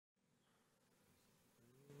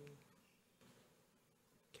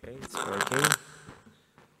Okay, it's working.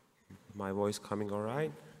 My voice coming all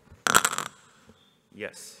right?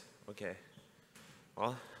 Yes, okay.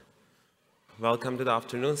 Well, welcome to the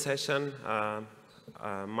afternoon session.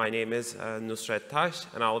 My name is Nusret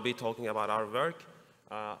and I will be talking about our work,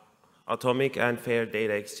 atomic and fair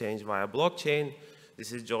data exchange via blockchain.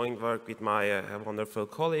 This is joint work with my wonderful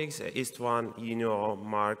colleagues, Istvan, Yino,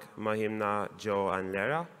 Mark, Mahimna, Joe, and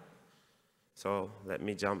Lara. So let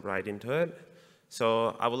me jump right into it.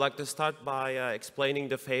 So I would like to start by explaining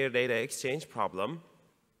the fair data exchange problem.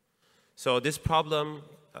 So this problem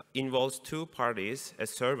involves two parties, a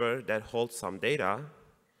server that holds some data,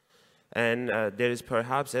 and there is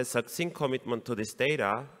perhaps a succinct commitment to this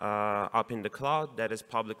data up in the cloud that is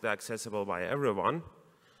publicly accessible by everyone,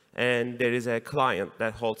 and there is a client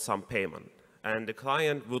that holds some payment. And the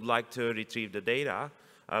client would like to retrieve the data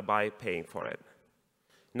by paying for it.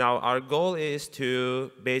 Now, our goal is to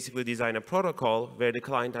basically design a protocol where the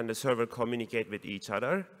client and the server communicate with each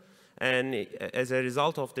other. And as a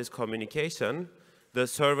result of this communication, the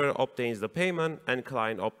server obtains the payment and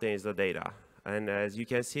client obtains the data. And as you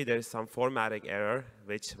can see, there's some formatting error,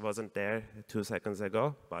 which wasn't there 2 seconds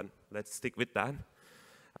ago, but let's stick with that.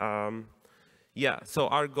 Yeah, so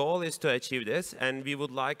our goal is to achieve this, and we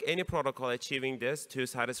would like any protocol achieving this to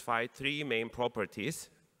satisfy three main properties.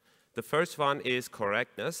 The first one is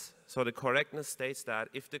correctness. So the correctness states that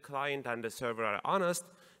if the client and the server are honest,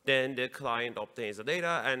 then the client obtains the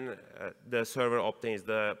data and the server obtains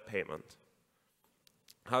the payment.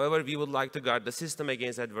 However, we would like to guard the system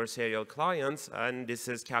against adversarial clients, and this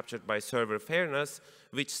is captured by server fairness,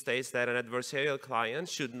 which states that an adversarial client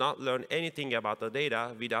should not learn anything about the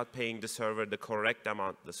data without paying the server the correct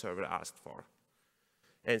amount the server asked for.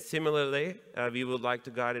 And similarly, we would like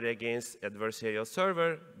to guard it against adversarial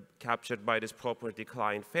server, captured by this property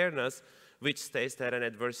client fairness, which states that an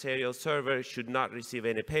adversarial server should not receive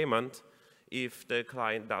any payment if the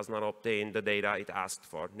client does not obtain the data it asked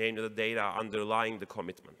for, namely the data underlying the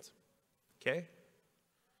commitment. Okay?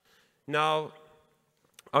 Now,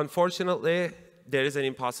 unfortunately, there is an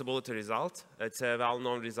impossibility result. It's a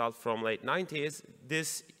well-known result from late 90s.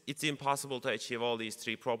 It's impossible to achieve all these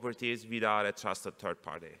three properties without a trusted third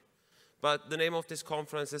party. But the name of this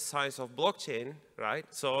conference is Science of Blockchain, right?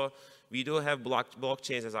 So we do have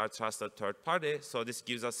blockchains as our trusted third party, so this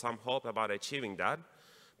gives us some hope about achieving that.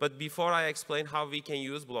 But before I explain how we can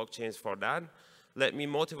use blockchains for that, let me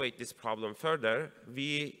motivate this problem further.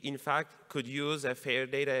 We, in fact, could use a fair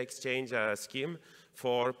data exchange scheme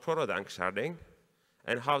for proto-dunk sharding.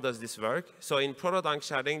 And how does this work? So in proto-dunk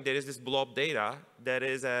sharding, there is this blob data that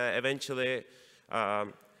is eventually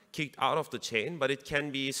kicked out of the chain, but it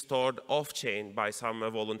can be stored off-chain by some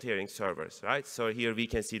volunteering servers, right? So here we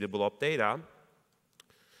can see the blob data.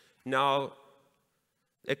 Now,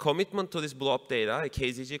 a commitment to this blob data, a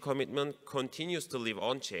KZG commitment, continues to live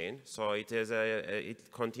on-chain, so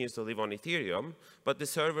it continues to live on Ethereum, but the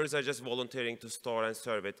servers are just volunteering to store and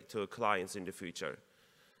serve it to clients in the future.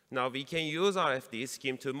 Now, we can use our FD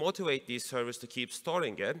scheme to motivate these servers to keep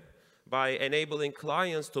storing it by enabling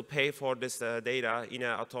clients to pay for this data in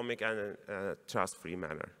an atomic and trust-free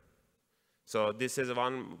manner. So this is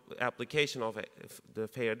one application of the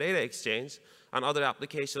fair data exchange, and other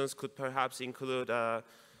applications could perhaps include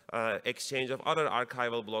exchange of other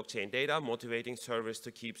archival blockchain data, motivating servers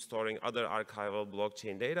to keep storing other archival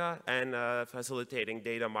blockchain data, and facilitating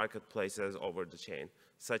data marketplaces over the chain,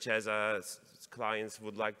 such as clients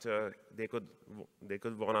would like to, they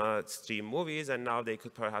could want to stream movies, and now they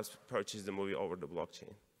could perhaps purchase the movie over the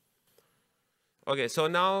blockchain. Okay, so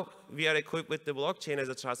now we are equipped with the blockchain as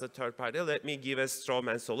a trusted third party. Let me give a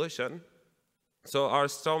strawman solution. So our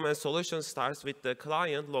strawman solution starts with the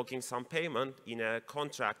client locking some payment in a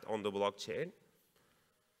contract on the blockchain.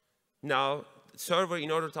 Now, server, in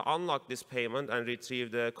order to unlock this payment and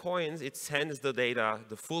retrieve the coins, it sends the data,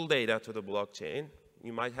 the full data, to the blockchain.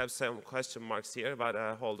 You might have some question marks here, but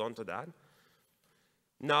hold on to that.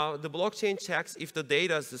 Now, the blockchain checks if the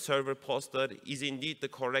data the server posted is indeed the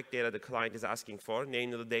correct data the client is asking for,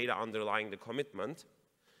 namely the data underlying the commitment.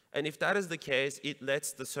 And if that is the case, it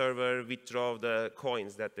lets the server withdraw the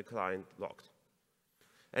coins that the client locked.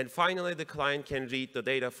 And finally, the client can read the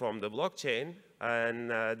data from the blockchain,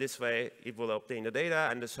 and this way it will obtain the data,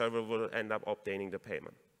 and the server will end up obtaining the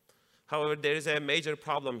payment. However, there is a major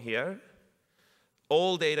problem here.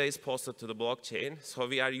 All data is posted to the blockchain, so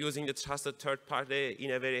we are using the trusted third party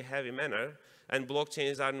in a very heavy manner, and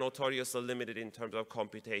blockchains are notoriously limited in terms of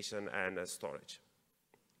computation and storage.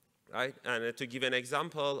 Right? And to give an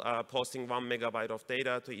example, posting 1 megabyte of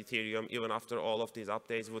data to Ethereum, even after all of these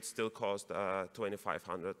updates, would still cost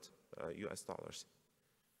 $2,500 US.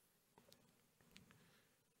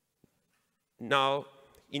 Now,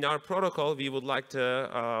 in our protocol, we would like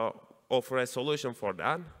to offer a solution for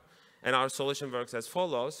that. And our solution works as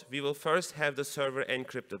follows. We will first have the server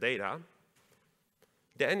encrypt the data.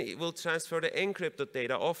 Then it will transfer the encrypted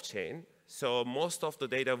data off-chain. So most of the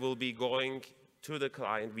data will be going to the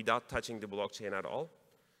client without touching the blockchain at all.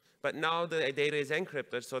 But now the data is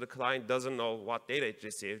encrypted, so the client doesn't know what data it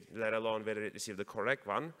received, let alone whether it received the correct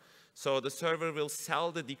one. So the server will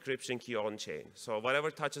sell the decryption key on-chain. So whatever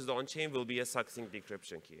touches the on-chain will be a succinct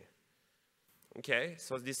decryption key. Okay,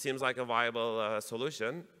 so this seems like a viable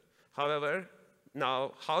solution. However,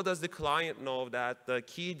 now, how does the client know that the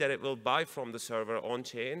key that it will buy from the server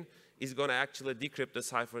on-chain is going to actually decrypt the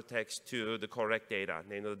ciphertext to the correct data,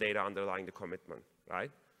 namely the data underlying the commitment,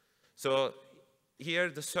 right? So here,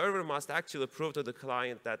 the server must actually prove to the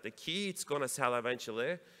client that the key it's going to sell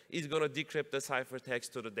eventually is going to decrypt the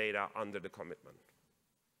ciphertext to the data under the commitment.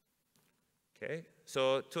 Okay,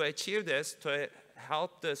 so to achieve this, to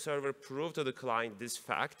help the server prove to the client this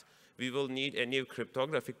fact, we will need a new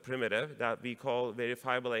cryptographic primitive that we call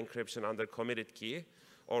verifiable encryption under committed key,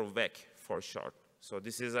 or VEC for short. So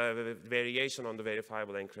this is a variation on the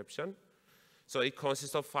verifiable encryption. So it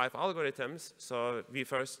consists of 5 algorithms. So we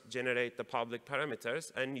first generate the public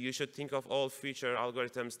parameters, and you should think of all future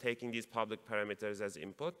algorithms taking these public parameters as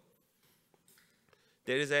input.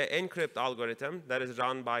 There is an encrypt algorithm that is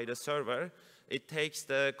run by the server. It takes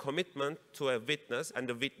the commitment to a witness and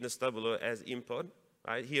the witness W as input.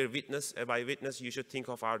 Right? Here, by witness, you should think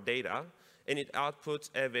of our data. And it outputs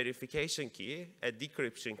a verification key, a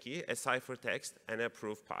decryption key, a ciphertext, and a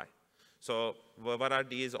proof pi. So what are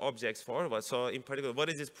these objects for? So in particular, what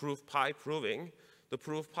is this proof pi proving? The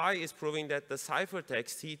proof pi is proving that the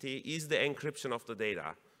ciphertext CT is the encryption of the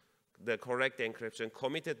data, the correct encryption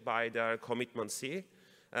committed by the commitment C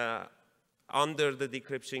under the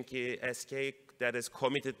decryption key SK that is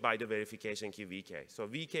committed by the verification key VK. So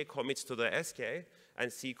VK commits to the SK,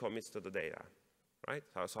 and C commits to the data, right?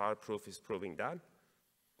 So our proof is proving that.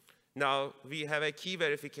 Now, we have a key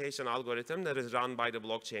verification algorithm that is run by the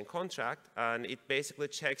blockchain contract, and it basically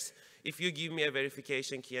checks if you give me a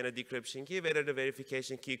verification key and a decryption key, whether the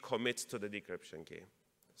verification key commits to the decryption key.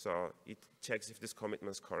 So it checks if this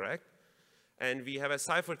commitment is correct. And we have a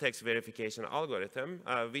ciphertext verification algorithm,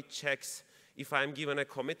 which checks if I'm given a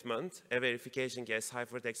commitment, a verification key, a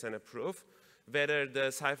ciphertext, and a proof, whether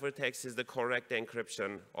the ciphertext is the correct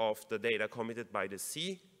encryption of the data committed by the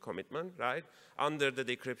C commitment, right, under the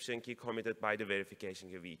decryption key committed by the verification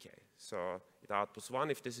key VK. So it outputs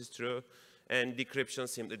 1 if this is true, and decryption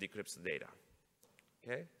simply decrypts the data.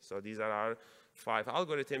 Okay, so these are our 5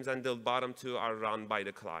 algorithms, and the bottom 2 are run by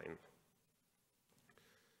the client.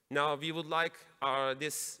 Now, we would like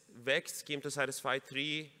this VEC scheme to satisfy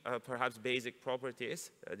 3 perhaps basic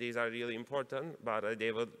properties. These are really important, but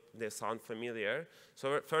they sound familiar.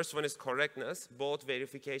 So first one is correctness. Both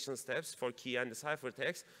verification steps for key and the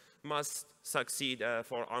ciphertext must succeed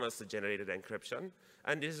for honestly generated encryption.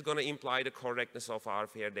 And this is going to imply the correctness of our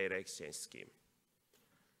fair data exchange scheme.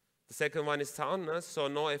 The second one is soundness. So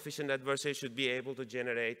no efficient adversary should be able to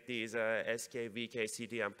generate these SK, VK,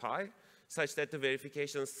 CT, and pi, such that the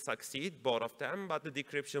verifications succeed, both of them, but the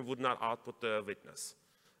decryption would not output the witness.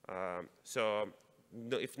 So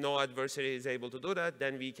if no adversary is able to do that,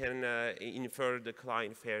 then we can infer the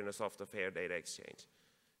client fairness of the fair data exchange.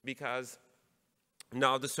 Because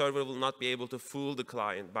now the server will not be able to fool the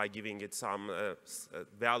client by giving it some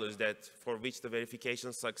values that for which the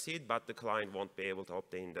verifications succeed, but the client won't be able to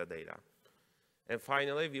obtain the data. And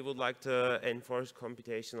finally, we would like to enforce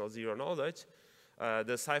computational zero knowledge.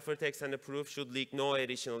 The ciphertext and the proof should leak no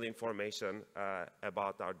additional information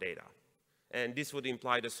about our data. And this would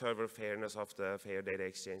imply the server fairness of the fair data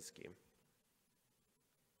exchange scheme.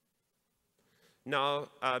 Now,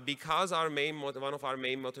 because one of our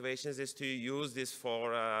main motivations is to use this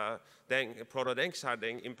for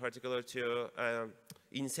proto-danksharding, in particular to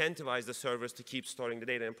incentivize the servers to keep storing the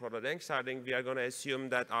data in proto-danksharding, we are going to assume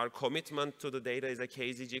that our commitment to the data is a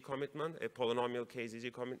KZG commitment, a polynomial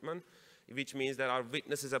KZG commitment, which means that our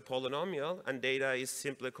witness is a polynomial, and data is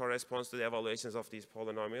simply corresponds to the evaluations of these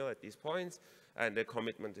polynomial at these points, and the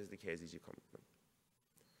commitment is the KZG commitment.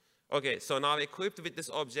 Okay, so now equipped with this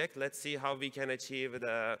object, let's see how we can achieve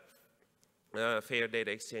the fair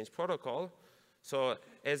data exchange protocol. So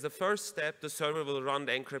as the first step, the server will run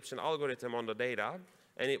the encryption algorithm on the data,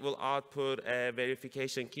 and it will output a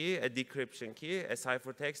verification key, a decryption key, a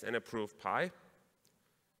ciphertext, and a proof pi.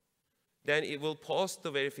 Then it will post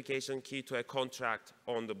the verification key to a contract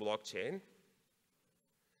on the blockchain.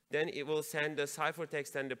 Then it will send the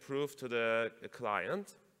ciphertext and the proof to the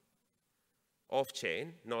client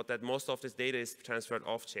off-chain. Note that most of this data is transferred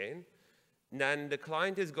off-chain. then the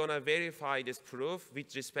client is going to verify this proof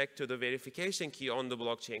with respect to the verification key on the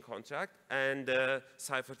blockchain contract, and the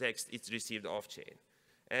ciphertext is received off-chain.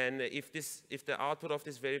 And if the output of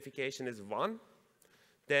this verification is 1,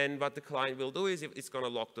 then what the client will do is it's going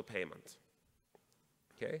to lock the payment.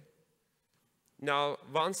 Okay? Now,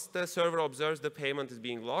 once the server observes the payment is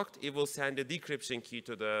being locked, it will send a decryption key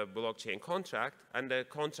to the blockchain contract, and the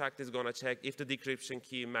contract is going to check if the decryption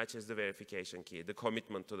key matches the verification key, the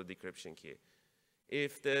commitment to the decryption key.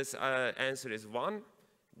 If this answer is 1,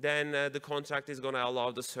 then the contract is going to allow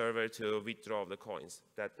the server to withdraw the coins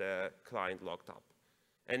that the client locked up.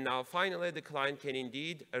 And now, finally, the client can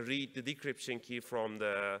indeed read the decryption key from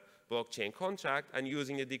the blockchain contract, and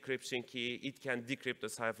using the decryption key, it can decrypt the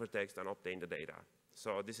ciphertext and obtain the data.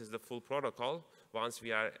 So this is the full protocol once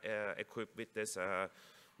we are equipped with this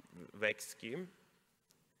VEX scheme.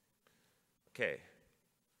 Okay,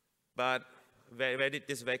 but where did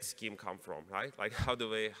this VEX scheme come from, right? Like, where do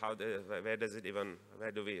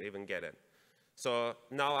we even get it? So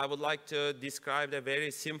now I would like to describe a very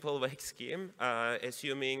simple VEX scheme,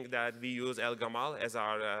 assuming that we use El-Gamal as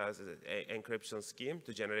our encryption scheme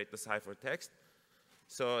to generate the ciphertext.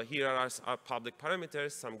 So here are our public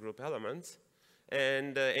parameters, some group elements.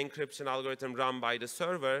 And the encryption algorithm run by the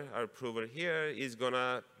server, our prover here, is going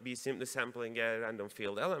to be simply sampling a random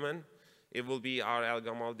field element. It will be our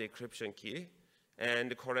El-Gamal decryption key. And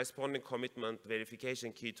the corresponding commitment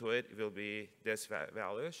verification key to it will be this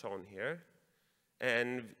value shown here.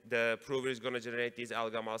 And the prover is going to generate these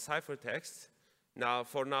El-Gamal ciphertexts. Now,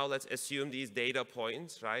 for now, let's assume these data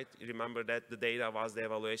points, right? Remember that the data was the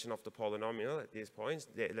evaluation of the polynomial at these points.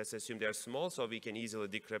 Let's assume they're small, so we can easily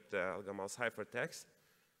decrypt the El-Gamal ciphertext.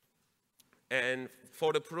 And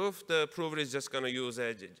for the proof, the prover is just going to use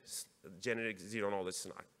a generic zero-knowledge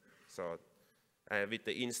snark. So with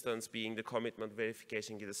the instance being the commitment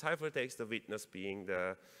verification key, the ciphertext, the witness being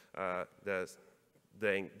the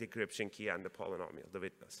decryption key and the polynomial, the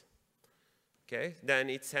witness. Okay, then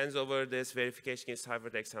it sends over this verification key,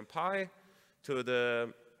 ciphertext and pi to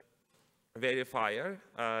the verifier,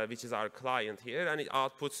 which is our client here, and it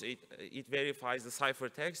outputs, it verifies the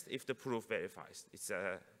ciphertext if the proof verifies. It's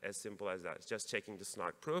as simple as that. It's just checking the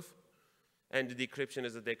snark proof. And the decryption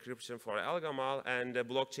is a decryption for El-Gamal, and the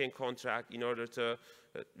blockchain contract, in order to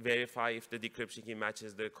verify if the decryption key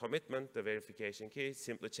matches the commitment, the verification key,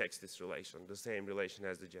 simply checks this relation, the same relation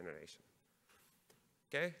as the generation.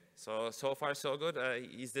 Okay, so far so good.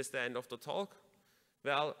 Is this the end of the talk?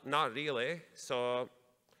 Well, not really. So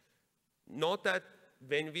note that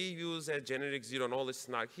when we use a generic zero-knowledge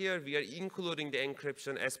snark here, we are including the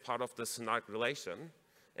encryption as part of the snark relation.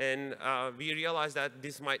 And we realize that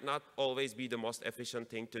this might not always be the most efficient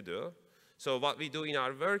thing to do. So what we do in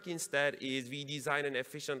our work instead is we design an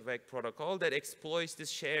efficient VEC protocol that exploits this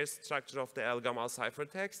shared structure of the El-Gamal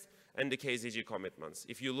ciphertext and the KZG commitments.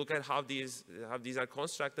 If you look at how these are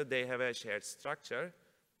constructed, they have a shared structure.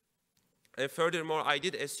 And furthermore, I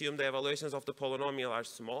did assume the evaluations of the polynomial are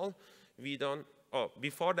small. We don't,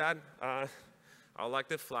 before that, I'd like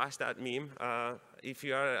to flash that meme. If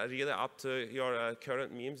you are really up to your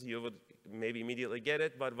current memes, you would maybe immediately get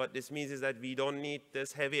it. But what this means is that we don't need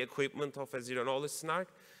this heavy equipment of a zero-knowledge snark.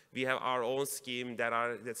 We have our own scheme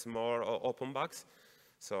that's more open box.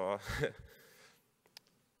 So,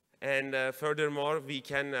 and furthermore, we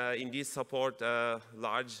can indeed support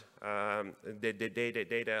large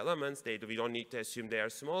data elements. We don't need to assume they are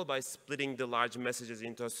small by splitting the large messages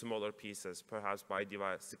into smaller pieces, perhaps by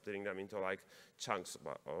splitting them into like chunks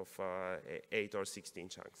of 8 or 16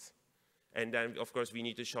 chunks. And then, of course, we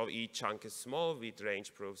need to show each chunk is small with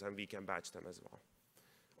range proofs, and we can batch them as well.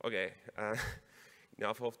 Okay,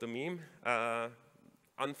 enough of the meme.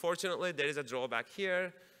 Unfortunately, there is a drawback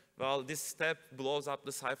here. Well, this step blows up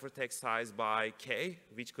the ciphertext size by k,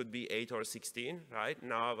 which could be 8 or 16, right?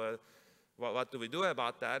 Now, what do we do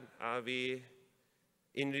about that?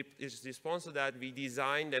 In response to that, we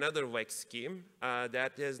designed another VEX scheme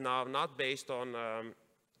that is now not based on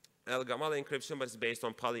El-Gamal encryption, but it's based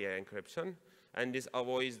on poly-A encryption. And this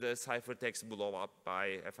avoids the ciphertext blow up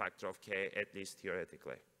by a factor of k, at least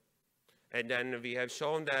theoretically. And then we have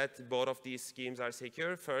shown that both of these schemes are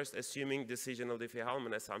secure. First, assuming decisional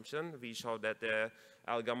Diffie-Hellman assumption, we showed that the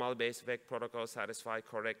El-Gamal-based VEC protocol satisfy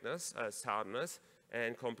correctness, soundness,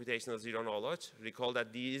 and computational zero-knowledge. Recall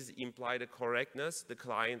that these imply the correctness, the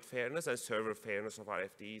client fairness, and server fairness of our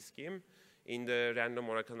FDE scheme in the random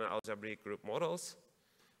Oracle and algebraic group models.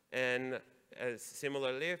 And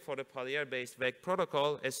similarly, for the poly-A-based VEC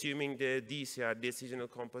protocol, assuming the DCR,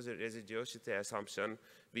 decisional composite residuosity assumption,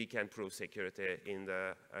 we can prove security in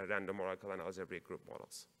the random Oracle and algebraic group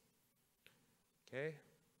models. Okay.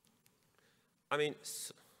 I mean,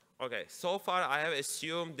 okay, so far I have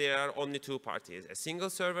assumed there are only two parties, a single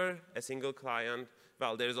server, a single client.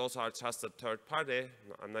 Well, there is also our trusted third party,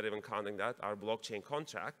 I'm not even counting that, our blockchain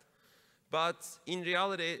contract. But in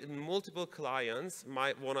reality, multiple clients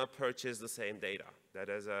might want to purchase the same data. That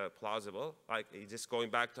is plausible. Like just going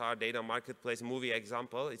back to our data marketplace movie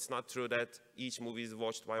example, it's not true that each movie is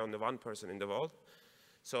watched by only one person in the world.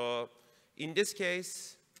 So in this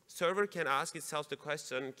case, server can ask itself the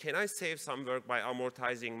question, can I save some work by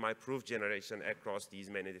amortizing my proof generation across these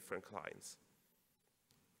many different clients,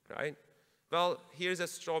 right? Well, here's a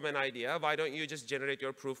strawman idea. Why don't you just generate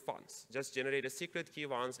your proof once? Just generate a secret key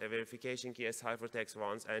once, a verification key, a ciphertext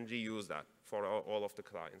once, and reuse that for all of the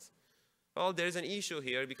clients. Well, there's an issue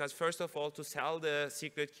here because first of all, to sell the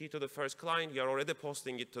secret key to the first client, you're already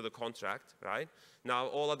posting it to the contract, right? Now,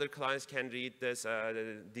 all other clients can read this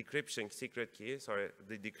the decryption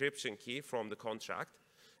key from the contract,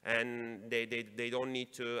 and they don't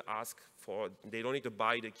need to they don't need to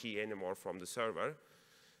buy the key anymore from the server.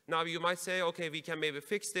 Now, you might say, okay, we can maybe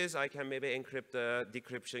fix this. I can maybe encrypt the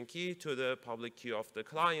decryption key to the public key of the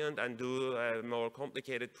client and do a more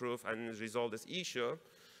complicated proof and resolve this issue.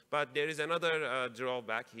 But there is another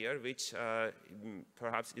drawback here, which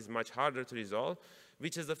perhaps is much harder to resolve,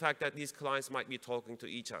 which is the fact that these clients might be talking to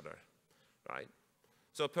each other, right?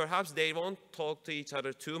 So perhaps they won't talk to each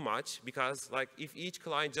other too much because, like, if each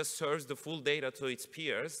client just serves the full data to its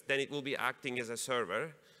peers, then it will be acting as a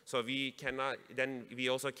server. So we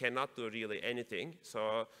also cannot do really anything.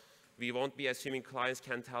 So we won't be assuming clients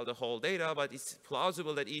can tell the whole data, but it's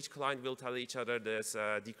plausible that each client will tell each other this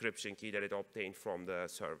decryption key that it obtained from the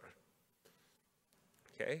server.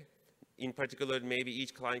 Okay. In particular, maybe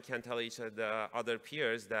each client can tell each of the other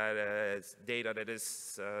peers that data that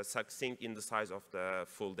is succinct in the size of the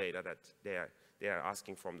full data that they are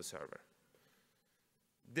asking from the server.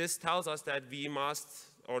 This tells us that we must,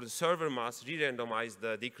 or the server must, re-randomize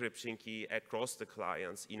the decryption key across the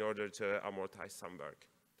clients in order to amortize some work.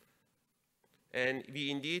 And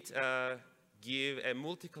we indeed give a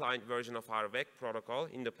multi-client version of our WEC protocol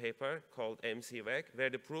in the paper called MC-WEC, where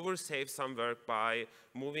the prover saves some work by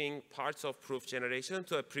moving parts of proof generation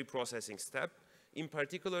to a pre-processing step. In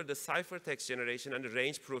particular, the ciphertext generation and the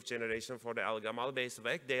range proof generation for the Al-Gamal-based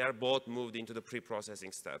WEC, they are both moved into the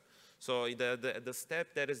pre-processing step. So the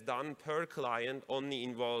step that is done per client only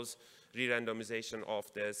involves re-randomization of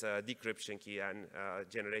this decryption key and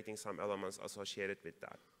generating some elements associated with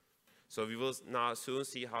that. So we will now soon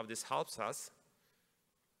see how this helps us.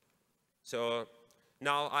 So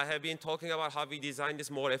now I have been talking about how we designed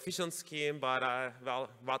this more efficient scheme, but well,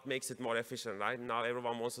 what makes it more efficient, right? Now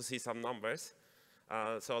everyone wants to see some numbers.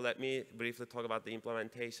 So let me briefly talk about the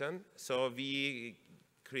implementation. So we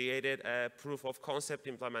created a proof of concept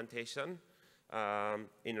implementation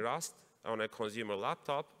in Rust on a consumer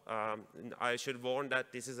laptop. I should warn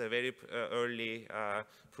that this is a very early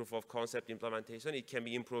proof of concept implementation. It can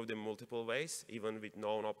be improved in multiple ways, even with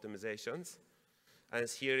known optimizations. And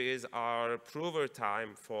here is our prover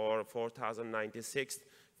time for 4096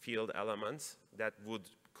 field elements that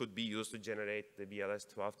could be used to generate the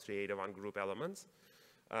BLS-12-381 group elements.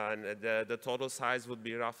 And the total size would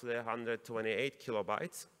be roughly 128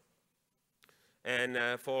 kilobytes.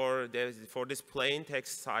 And for this plain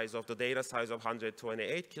text size of the data size of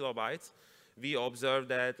 128 kilobytes, we observed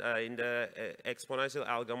that in the exponential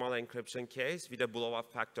Al-Gamal encryption case with a blow-up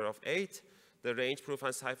factor of 8, the range proof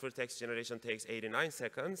and ciphertext generation takes 89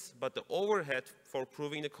 seconds, but the overhead for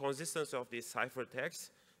proving the consistency of this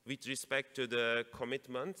ciphertext with respect to the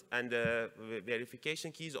commitment and the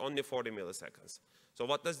verification key is only 40 milliseconds. So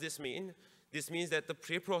what does this mean? This means that the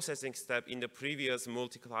pre-processing step in the previous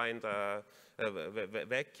multi-client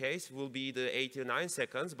WEC case will be the 89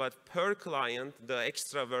 seconds, but per client, the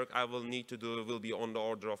extra work I will need to do will be on the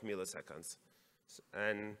order of milliseconds.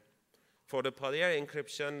 And for the Palier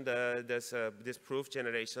encryption, this proof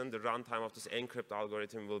generation, the runtime of this encrypt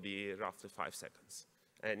algorithm will be roughly 5 seconds.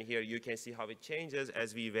 And here you can see how it changes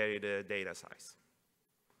as we vary the data size.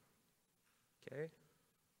 Okay.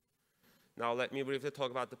 Now let me briefly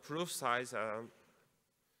talk about the proof size.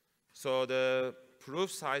 So the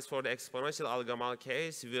proof size for the exponential Al-Gamal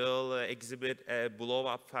case will exhibit a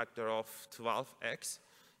blow-up factor of 12x.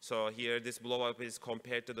 So here this blow-up is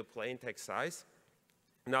compared to the plain text size.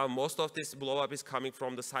 Now most of this blow-up is coming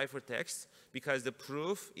from the ciphertext because the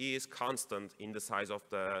proof is constant in the size of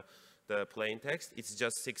the plain text. It's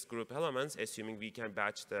just 6 group elements, assuming we can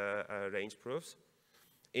batch the range proofs.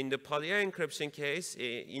 In the polyar encryption case,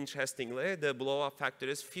 interestingly, the blow-up factor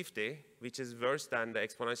is 50, which is worse than the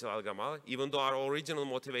exponential algorithm, even though our original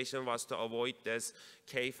motivation was to avoid this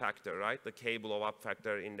K factor, right? The K blow-up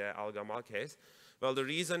factor in the algorithm case. Well, the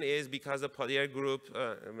reason is because the polyar group,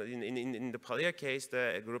 in the polyar case,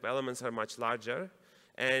 the group elements are much larger.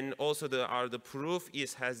 And also the proof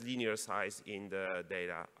has linear size in the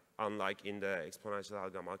data, unlike in the exponential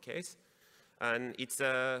algorithm case. And it's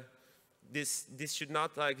this should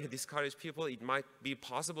not discourage people. It might be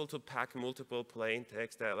possible to pack multiple plain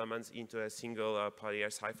text elements into a single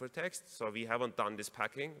polyar ciphertext. So we haven't done this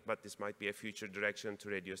packing, but this might be a future direction to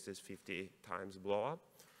reduce this 50 times blow-up.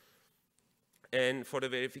 And for the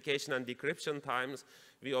verification and decryption times,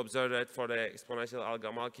 we observed that for the exponential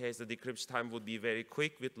algorithm case, the decryption time would be very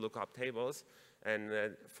quick with lookup tables.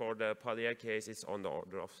 And for the polyar case, it's on the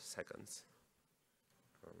order of seconds.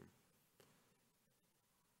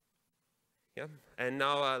 Yeah, and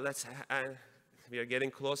now we are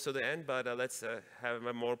getting close to the end, but let's have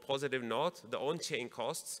a more positive note, the on-chain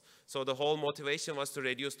costs. So the whole motivation was to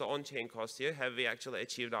reduce the on-chain cost here. Have we actually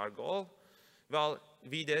achieved our goal? Well,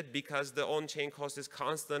 we did, because the on-chain cost is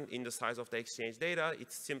constant in the size of the exchange data.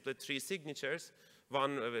 It's simply 3 signatures,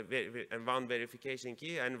 one verification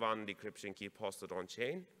key and 1 decryption key posted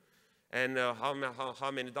on-chain. And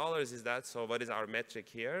how many dollars is that? So what is our metric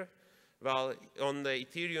here? Well, on the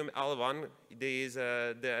Ethereum L1, there is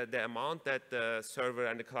the amount that the server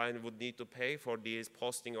and the client would need to pay for these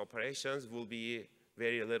posting operations will be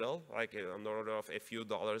very little, like on the order of a few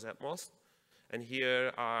dollars at most. And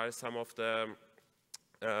here are some of the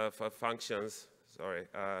functions,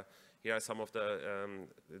 here are some of the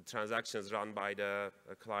transactions run by the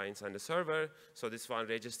clients and the server. So this one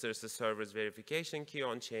registers the server's verification key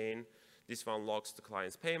on chain. This one logs the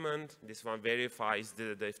client's payment. This one verifies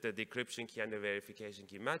if the decryption key and the verification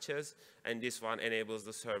key matches. And this one enables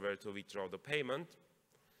the server to withdraw the payment.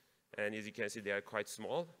 And as you can see, they are quite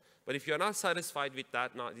small. But if you're not satisfied with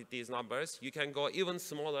these numbers, you can go even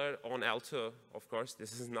smaller on L2. Of course,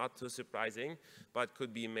 this is not too surprising, but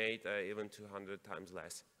could be made even 200 times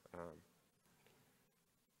less.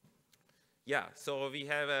 Yeah, so we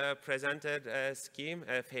have presented a scheme,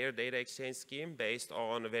 a fair data exchange scheme based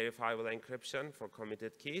on verifiable encryption for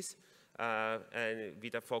committed keys, and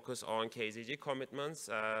with a focus on KZG commitments,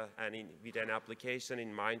 and with an application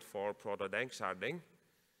in mind for proto-dank sharding.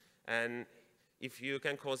 And if you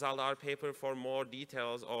can consult our paper for more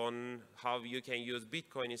details on how you can use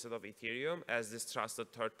Bitcoin instead of Ethereum as this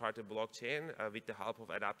trusted third-party blockchain with the help of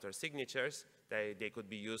adapter signatures, they could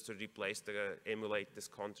be used to replace emulate this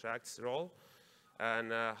contracts role.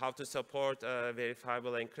 And how to support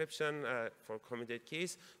verifiable encryption for committed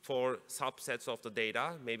keys for subsets of the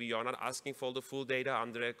data. Maybe you're not asking for the full data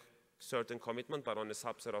under a certain commitment, but on a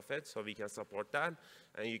subset of it, so we can support that.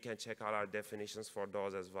 And you can check out our definitions for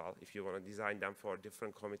those as well if you want to design them for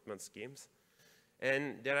different commitment schemes.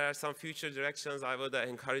 And there are some future directions I would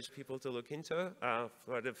encourage people to look into.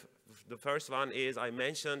 For the first one is, I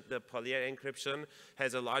mentioned the polyar encryption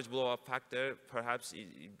has a large blow-up factor, perhaps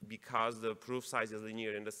because the proof size is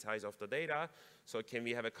linear in the size of the data. So can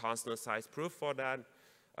we have a constant size proof for that?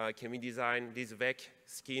 Can we design these VEC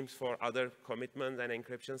schemes for other commitment and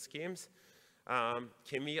encryption schemes?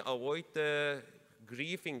 Can we avoid the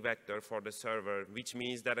griefing vector for the server, which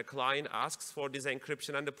means that a client asks for this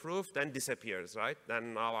encryption and the proof, then disappears, right?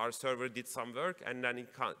 Then now our server did some work, and then it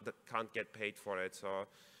can't get paid for it. So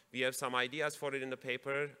we have some ideas for it in the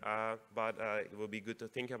paper, but it will be good to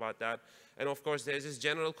think about that. And of course, there's this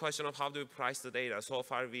general question of how do we price the data. So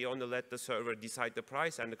far, we only let the server decide the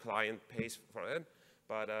price, and the client pays for it.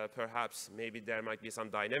 But perhaps maybe there might be some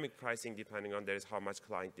dynamic pricing depending on how much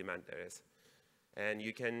client demand there is. And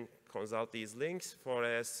you can consult these links for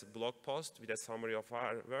a blog post with a summary of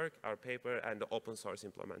our work, our paper, and the open source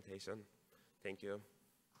implementation. Thank you.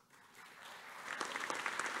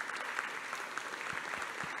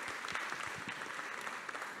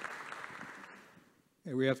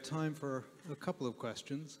 Okay, we have time for a couple of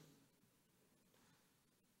questions.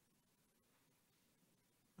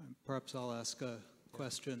 Perhaps I'll ask a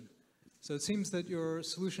question. So it seems that your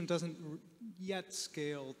solution doesn't yet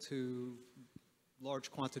scale to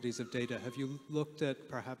large quantities of data. Have you looked at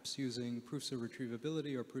perhaps using proofs of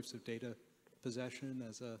retrievability or proofs of data possession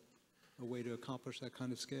as a way to accomplish that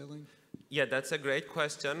kind of scaling? Yeah, that's a great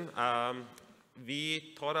question.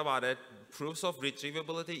 We thought about it. Proofs of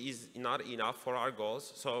retrievability is not enough for our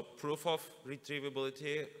goals. So proof of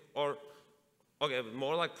retrievability, or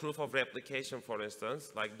more like proof of replication, for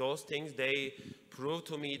instance, like those things, they prove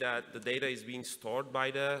to me that the data is being stored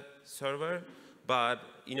by the server, But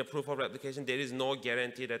in a proof of replication, there is no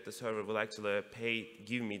guarantee that the server will actually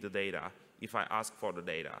give me the data if I ask for the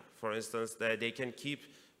data. For instance, they can keep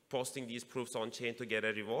posting these proofs on chain to get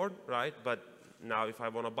a reward, right? But now if I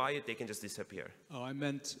want to buy it, they can just disappear. Oh, I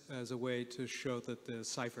meant as a way to show that the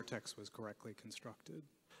ciphertext was correctly constructed.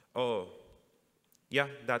 Oh, yeah,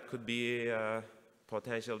 that could be a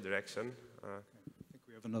potential direction. Okay. I think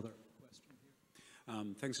we have another question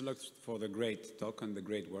here. Thanks a lot for the great talk and the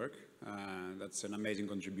great work. That's an amazing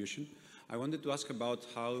contribution. I wanted to ask about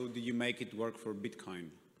how do you make it work for Bitcoin?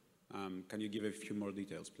 Can you give a few more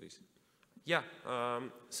details, please? Yeah,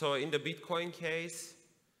 so in the Bitcoin case,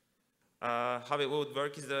 how it would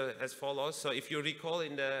work is as follows. So if you recall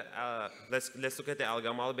in the, let's look at the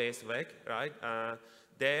Algamal-based WEG, right?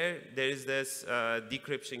 There is this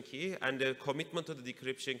decryption key, and the commitment to the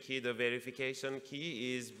decryption key, the verification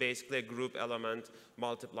key, is basically a group element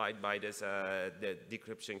multiplied by this the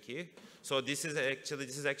decryption key. So this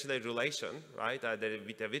is actually a relation, right?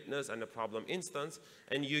 With a witness and a problem instance,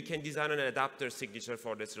 and you can design an adapter signature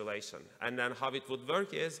for this relation. And then how it would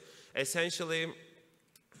work is essentially,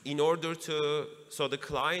 in order to, so the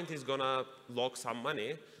client is gonna lock some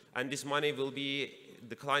money, and this money will be,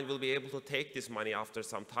 the client will be able to take this money after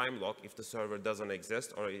some time lock if the server doesn't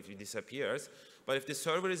exist or if it disappears. But if the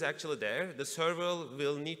server is actually there, the server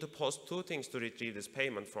will need to post two things to retrieve this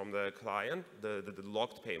payment from the client, the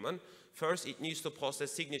locked payment. First, it needs to post a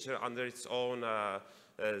signature under its own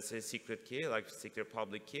say secret key, like secret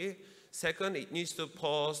public key. Second, it needs to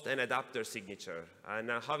post an adapter signature.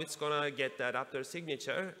 And how it's going to get the adapter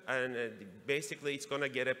signature, and basically it's going to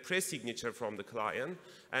get a pre-signature from the client,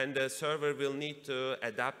 and the server will need to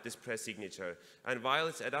adapt this pre-signature. And while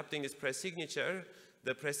it's adapting this pre-signature,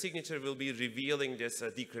 the pre-signature will be revealing this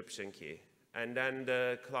decryption key. And then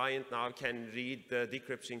the client now can read the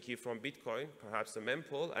decryption key from Bitcoin, perhaps the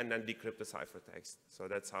mempool, and then decrypt the ciphertext. So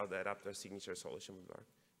that's how the adapter signature solution would work.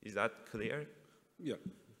 Is that clear? Yeah.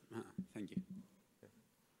 Thank you.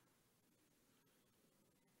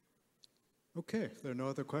 Okay, if there are no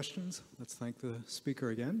other questions, let's thank the speaker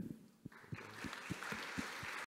again.